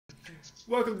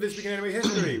Welcome to This Week in Anime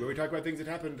History, where we talk about things that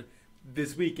happened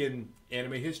this week in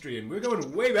anime history. And we're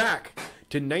going way back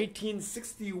to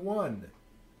 1961,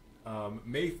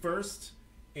 May 1st,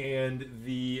 and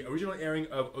the original airing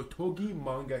of Otogi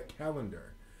Manga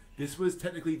Calendar. This was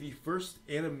technically the first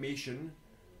animation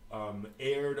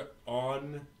aired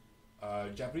on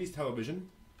Japanese television.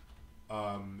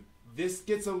 This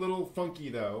gets a little funky,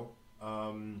 though,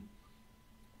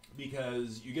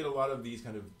 because you get a lot of these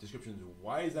kind of descriptions.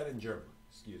 Why is that in German?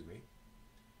 Excuse me.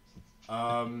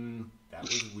 That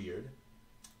was weird.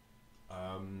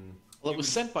 Well, it was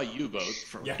sent by U-boat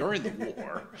during the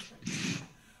war.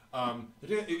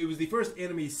 It was the first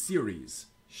anime series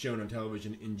shown on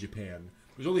television in Japan.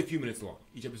 It was only a few minutes long.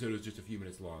 Each episode was just a few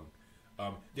minutes long.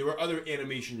 There were other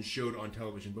animations showed on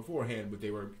television beforehand, but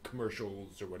they were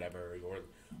commercials or whatever, or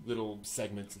little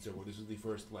segments and so forth. This was the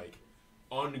first,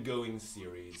 ongoing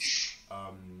series.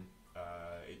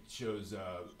 It shows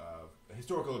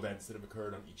historical events that have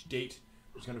occurred on each date,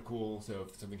 which is kind of cool. So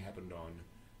if something happened on,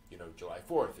 July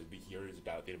 4th, it'd be here is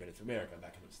about the independence of America,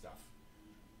 that kind of stuff.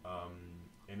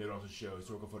 And it also show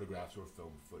historical photographs or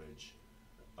film footage.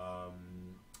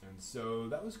 And so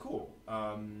that was cool.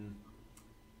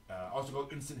 Also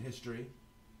called Instant History.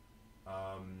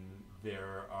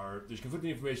 There's conflicting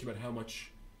information about how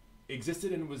much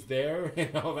existed and was there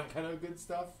and all that kind of good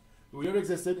stuff. But we know it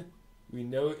existed. We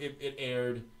know it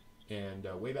aired. And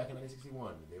way back in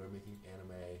 1961, they were making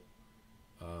anime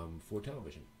for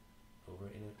television over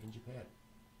in Japan.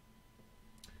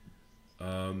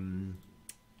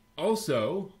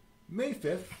 Also, May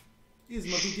 5th is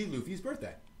Monkey D. Luffy's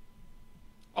birthday.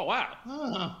 Oh,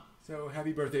 wow. So,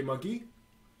 happy birthday, Monkey.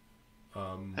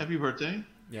 Happy birthday.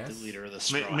 Yes. The leader of the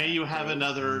Straw May you Hat have Group.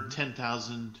 another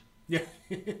 10,000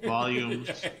 volumes.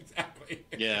 Yeah, exactly.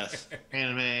 Yes.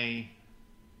 Anime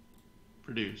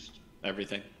produced.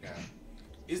 Everything. Yeah.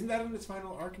 Isn't that in its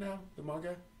final arc now, the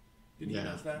manga? Didn't you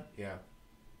announce that? Yeah.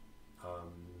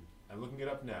 I'm looking it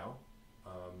up now.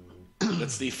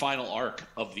 That's the final arc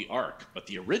of the arc, but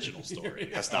the original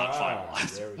story has not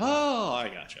finalized. There we go. Oh, I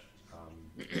gotcha.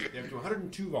 They have to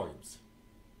 102 volumes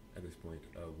at this point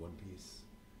of One Piece.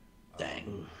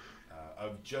 Dang.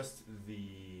 Of just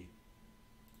the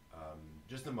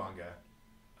manga.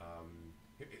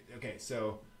 Okay,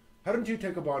 so 102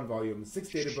 Tekobon volumes, 6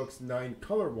 data books, 9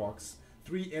 color walks,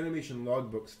 3 animation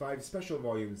logbooks, 5 special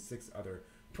volumes, 6 other,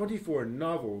 24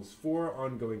 novels, 4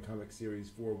 ongoing comic series,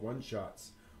 4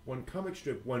 one-shots, 1 comic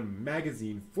strip, 1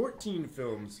 magazine, 14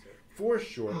 films, 4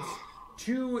 shorts,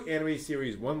 2 anime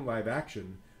series, 1 live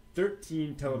action,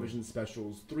 13 television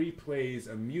specials, 3 plays,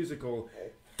 a musical,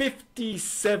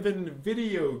 57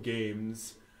 video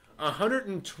games,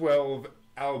 112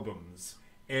 albums,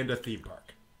 and a theme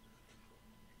park.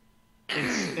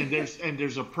 And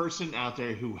there's a person out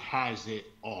there who has it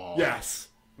all. Yes.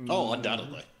 Oh,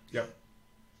 undoubtedly. Yep.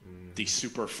 The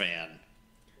super fan.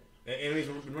 Anime's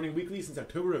been running weekly since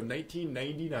October of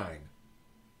 1999.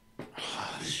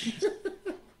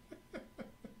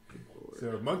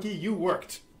 So, Monkey, you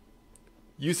worked.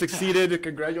 You succeeded.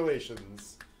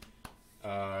 Congratulations.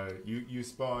 You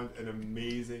spawned an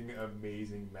amazing,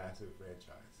 massive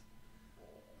franchise.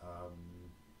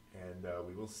 And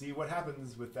we will see what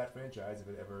happens with that franchise if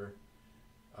it ever.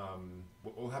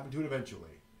 What will happen to it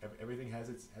eventually? Everything has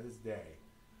its day.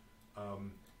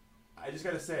 I just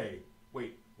gotta say,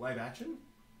 wait, live action?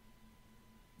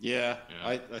 Yeah.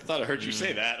 I thought I heard you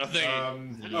say that.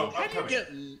 I'm thinking,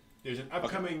 upcoming. There's an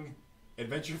upcoming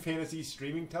adventure fantasy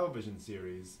streaming television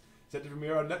series set to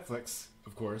premiere on Netflix,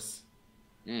 of course.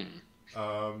 Right,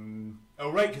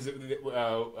 because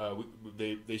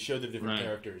they showed the different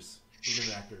characters,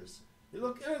 different actors. They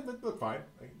look fine,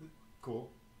 cool.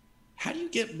 How do you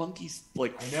get Monkey's I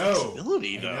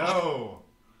flexibility though? know.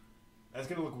 That's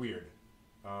gonna look weird.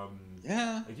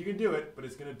 Yeah. You can do it, but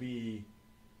it's gonna be.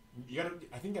 I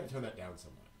think you gotta tone that down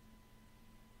somewhat.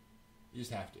 You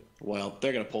just have to. Well,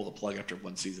 they're gonna pull the plug after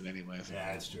one season anyway. So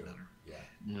Yeah, that's true. matter. Yeah.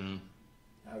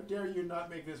 How dare you not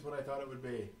make this what I thought it would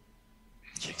be?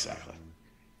 Exactly.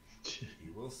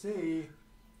 You will see.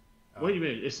 Wait a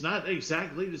minute, it's not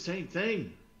exactly the same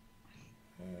thing.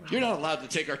 You're not allowed to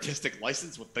take artistic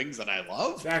license with things that I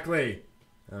love. Exactly.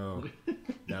 Oh.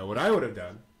 Now, what I would have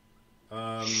done.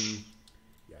 Yeah,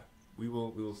 we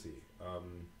will see.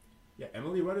 Yeah,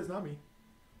 Emily Rudd is not me.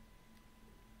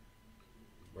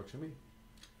 Works for me.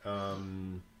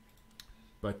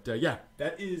 But yeah,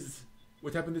 that is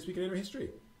what's happened this week in anime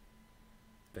history.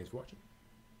 Thanks for watching.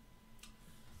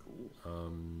 Cool.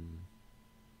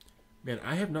 Man,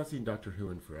 I have not seen Doctor Who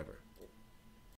in forever.